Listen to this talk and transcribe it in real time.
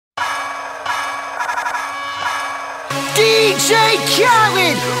DJ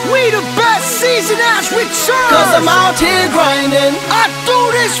Khaled, we the best season has returned. Cause I'm out here grinding. I do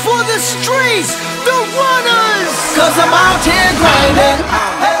this for the streets, the runners. Cause I'm out here grinding.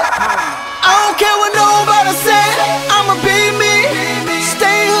 I don't care what nobody say, I'ma be me.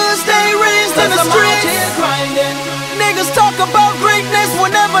 Stay hood, stay raised in the streets. Niggas talk about greatness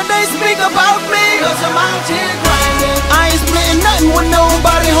whenever they speak about me. Cause I'm out here grinding. I ain't splitting nothing with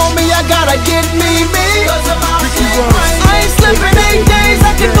nobody, homie, I gotta get me. Cause I'm out here grinding. I ain't slipping 8 days,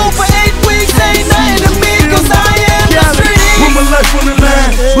 I can go for 8 weeks. Ain't nothing to me, cause I am the street. Put my life on the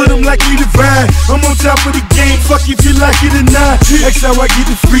line, but I'm likely to ride. I'm on top of the game, fuck if you like it or not. That's how I get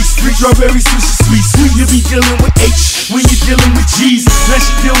the free strawberry sushi sweets. You be dealing with H when you dealing with G's. Now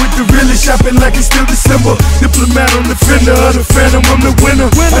she deal with the realest, shopping like it's still December. Diplomat on the fender of the phantom, I'm the winner.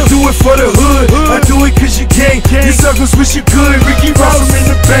 I do it for the hood, I do it cause you can't. You suckers wish you could, Ricky Ross, I'm in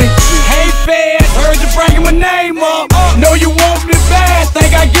the bank. Hey fans, heard you bringing my name up. Know you want me bad,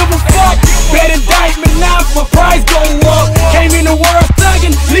 think I give a fuck. Bad indictment now, my price go up. Came in the world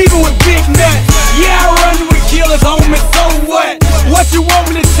thuggin', leaving with big nuts. Yeah, I run with killers, homie, so what? What you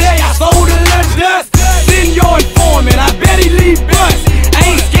want me to tell you? I sold a little dust. Send your informant, I bet he leave bust. I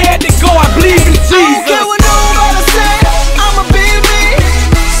ain't scared to go, I believe in Jesus. I don't care what nobody say, I'ma be me.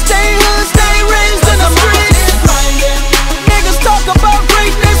 Stay hood, stay raised in the streets. Niggas talk about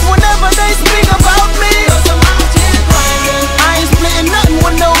greatness whenever they speak about me. I ain't splitting nothing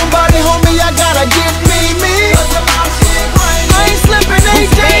with nobody, homie, I gotta get me. I ain't slipping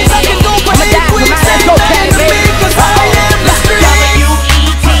 8 days, I can go for 8 weeks. Ain't nothing to me, cause I am the street.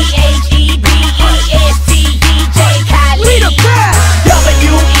 We the best.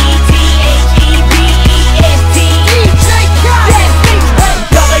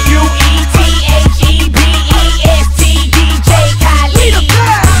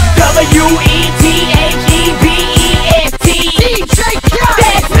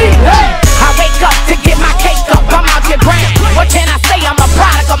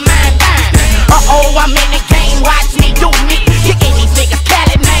 I'm in the game, watch me do me. Kicking these niggas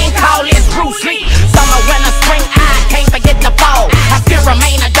Cali, man, call this Bruce Lee. Summer, winter, spring, I can't forget the fall. I still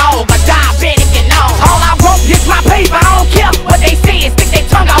remain a dog, a diabetic and all. All I want is my paper, I don't care what they say. Stick their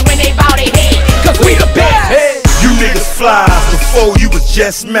tongue out when they bow their head, cause we the best. Hey. You niggas fly before you was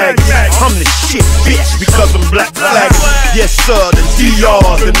just maggots. I'm the shit, bitch, because I'm black flagging. Yes sir, the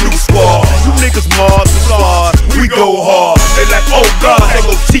DR's the new squad. You niggas Mars and stars, we go hard. They like, oh God, they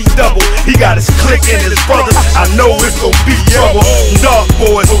go T-double. He got his clique and his brothers, I know it's gon' be trouble. Dark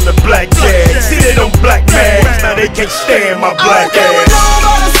boys on the black tag. See they don't black mags, now they can't stand my black ass. I don't care what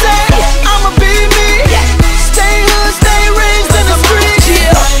nobody say, I'ma be me. Stay hood, stay raised in the streets.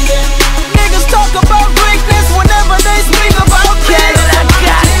 Niggas talk about greatness whenever they speak about me.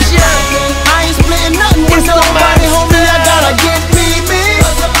 I ain't splitting nothing with nobody, homie, I gotta get me.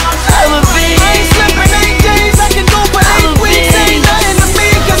 I ain't slipping 8 days, I can go for 8 weeks. Ain't nothing to me,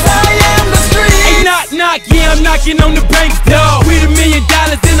 cause I am the street. Hey, knock, knock, yeah, I'm knocking on the bank's door. With $1 million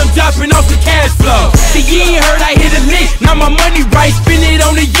and I'm dropping off the cash flow. See, you ain't heard I hit a lick, now my money right, spin it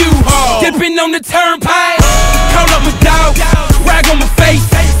on the U-Haul. Dipping on the turnpike, call up a dog, rag on my face,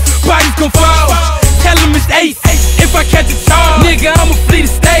 bodies gon' fall. Tell him it's ace, if I catch a charge, nigga, I'ma flee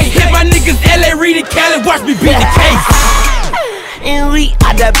the state. Hit my niggas LA, Reed, and Cali, watch me beat the case. And we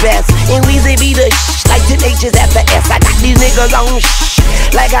are the best, and we say be the like the H's at the S. I got these niggas on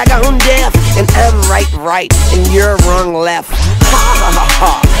like I gone deaf. And I'm right, and you're wrong left. Ha ha ha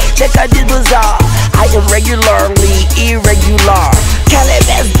ha, check out this bizarre. I am regularly irregular. Cali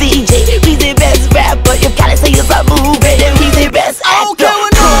best DJ, we the best rapper. If Cali say it's a movie, then